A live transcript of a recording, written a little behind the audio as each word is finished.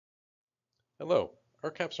Hello,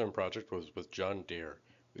 our capstone project was with John Deere.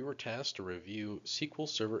 We were tasked to review SQL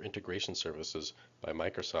Server Integration Services by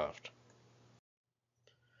Microsoft.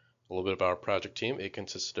 A little bit about our project team. It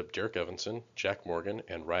consisted of Derek Evanson, Jack Morgan,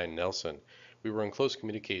 and Ryan Nelson. We were in close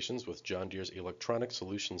communications with John Deere's Electronic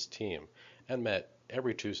Solutions team and met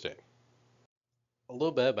every Tuesday. A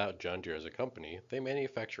little bit about John Deere as a company. They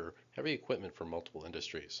manufacture heavy equipment for multiple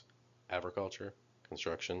industries: agriculture,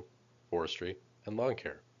 construction, forestry, and lawn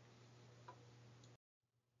care.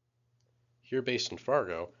 Here based in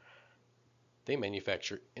Fargo, they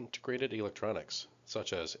manufacture integrated electronics,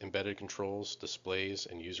 such as embedded controls, displays,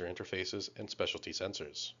 and user interfaces, and specialty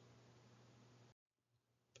sensors.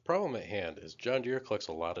 The problem at hand is John Deere collects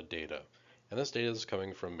a lot of data, and this data is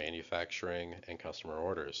coming from manufacturing and customer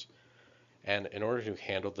orders. And in order to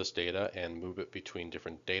handle this data and move it between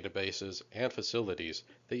different databases and facilities,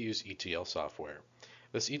 they use ETL software.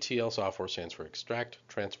 This ETL software stands for Extract,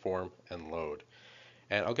 Transform, and Load.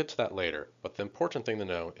 And I'll get to that later, but the important thing to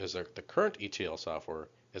know is that the current ETL software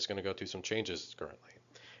is going to go through some changes currently.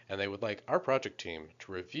 And they would like our project team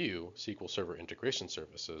to review SQL Server Integration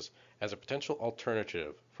Services as a potential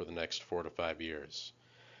alternative for the next 4 to 5 years.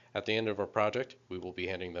 At the end of our project, we will be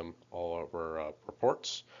handing them all of our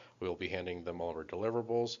reports, we will be handing them all of our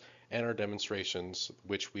deliverables, and our demonstrations,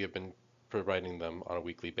 which we have been providing them on a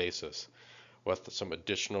weekly basis. With some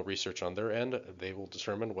additional research on their end, they will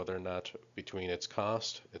determine whether or not, between its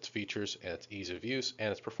cost, its features, and its ease of use,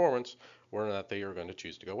 and its performance, whether or not they are going to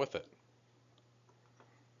choose to go with it.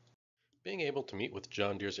 Being able to meet with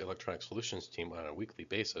John Deere's Electronic Solutions team on a weekly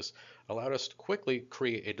basis allowed us to quickly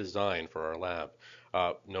create a design for our lab.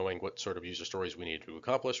 Knowing what sort of user stories we needed to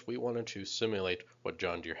accomplish, we wanted to simulate what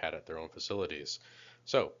John Deere had at their own facilities.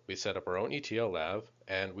 So we set up our own ETL lab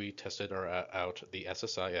and we tested out the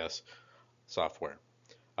SSIS software.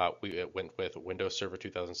 We went with Windows Server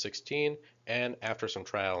 2016, and after some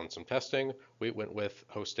trial and some testing, we went with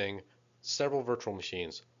hosting several virtual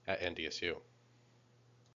machines at NDSU.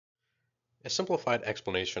 A simplified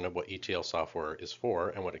explanation of what ETL software is for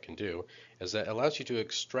and what it can do is that it allows you to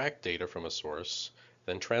extract data from a source,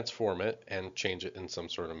 then transform it and change it in some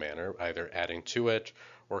sort of manner, either adding to it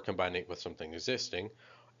or combining it with something existing,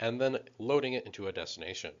 and then loading it into a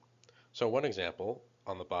destination. So one example,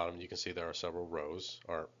 on the bottom you can see there are several rows,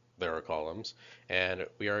 or there are columns, and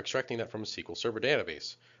we are extracting that from a SQL Server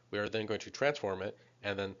database. We are then going to transform it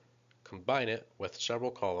and then combine it with several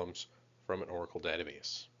columns from an Oracle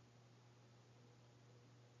database.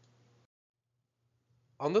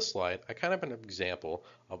 On this slide, I kind of have an example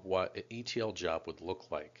of what an ETL job would look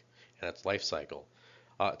like and its life cycle.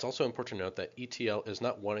 It's also important to note that ETL is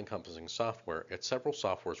not one encompassing software, it's several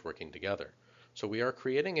softwares working together. So we are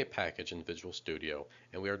creating a package in Visual Studio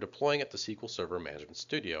and we are deploying it to SQL Server Management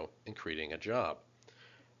Studio and creating a job.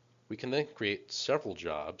 We can then create several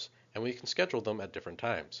jobs and we can schedule them at different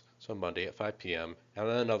times. So Monday at 5 p.m. and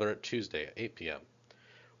then another at Tuesday at 8 p.m.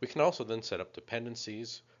 We can also then set up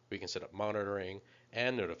dependencies, we can set up monitoring,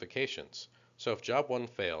 and notifications. So if job 1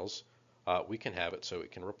 fails, we can have it so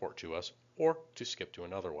it can report to us or to skip to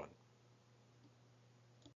another one.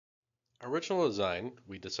 Original design,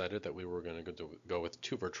 we decided that we were going to go with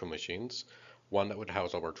 2 virtual machines, one that would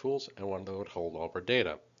house all of our tools and one that would hold all of our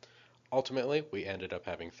data. Ultimately, we ended up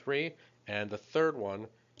having 3, and the third one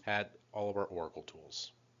had all of our Oracle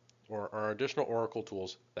tools, or our additional Oracle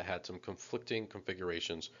tools that had some conflicting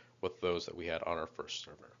configurations with those that we had on our first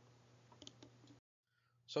server.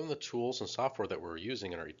 Some of the tools and software that we were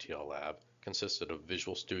using in our ETL lab consisted of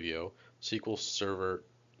Visual Studio, SQL Server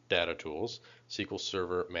Data Tools, SQL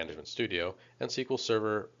Server Management Studio, and SQL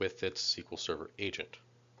Server with its SQL Server agent.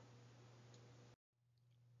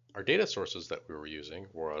 Our data sources that we were using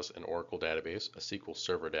was an Oracle database, a SQL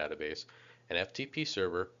Server database, an FTP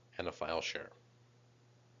server, and a file share.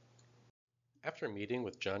 After meeting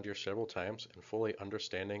with John Deere several times and fully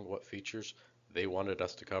understanding what features they wanted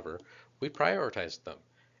us to cover, we prioritized them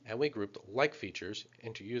and we grouped like features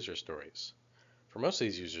into user stories. For most of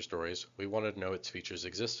these user stories, we wanted to know its features'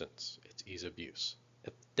 existence, its ease of use,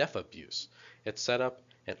 its depth of use, its setup,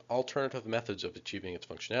 and alternative methods of achieving its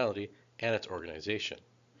functionality and its organization.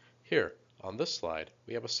 Here, on this slide,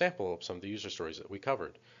 we have a sample of some of the user stories that we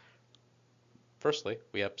covered. Firstly,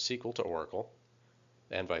 we have SQL to Oracle,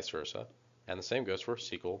 and vice versa, and the same goes for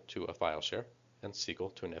SQL to a file share and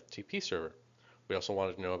SQL to an FTP server. We also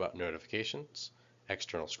wanted to know about notifications,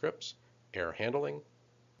 external scripts, error handling,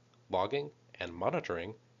 logging and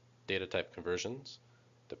monitoring, data type conversions,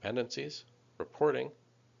 dependencies, reporting,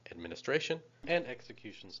 administration, and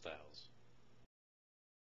execution styles.